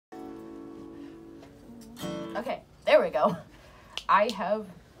Okay, there we go. I have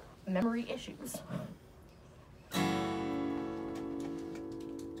memory issues.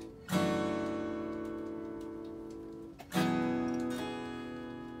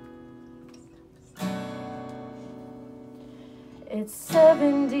 It's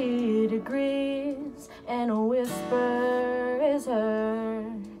 70 degrees and a whisper is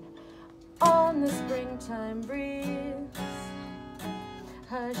heard on the springtime breeze.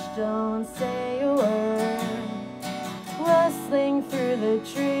 Hush, don't say a word. Rustling through the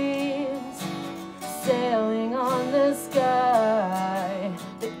trees, sailing on the sky.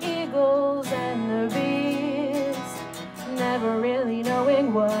 The eagles and the bees, never really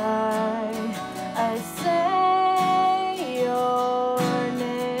knowing why. I say your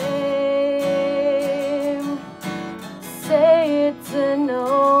name, say it to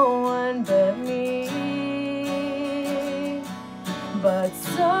no one but me. But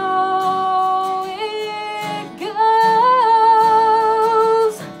so it goes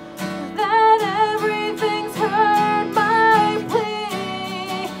that everything's heard my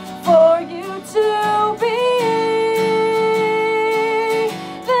plea for you to be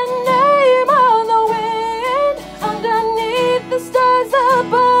the name on the wind underneath the stars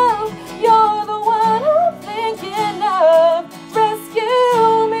above. You're the one I'm thinking of.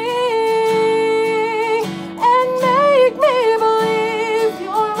 Rescue me and make me believe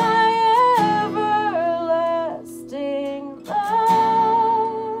you're my everlasting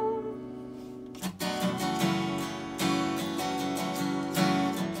love.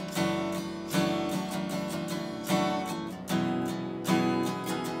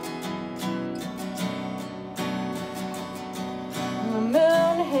 The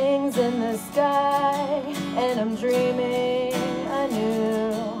moon hangs in the sky, and I'm dreaming anew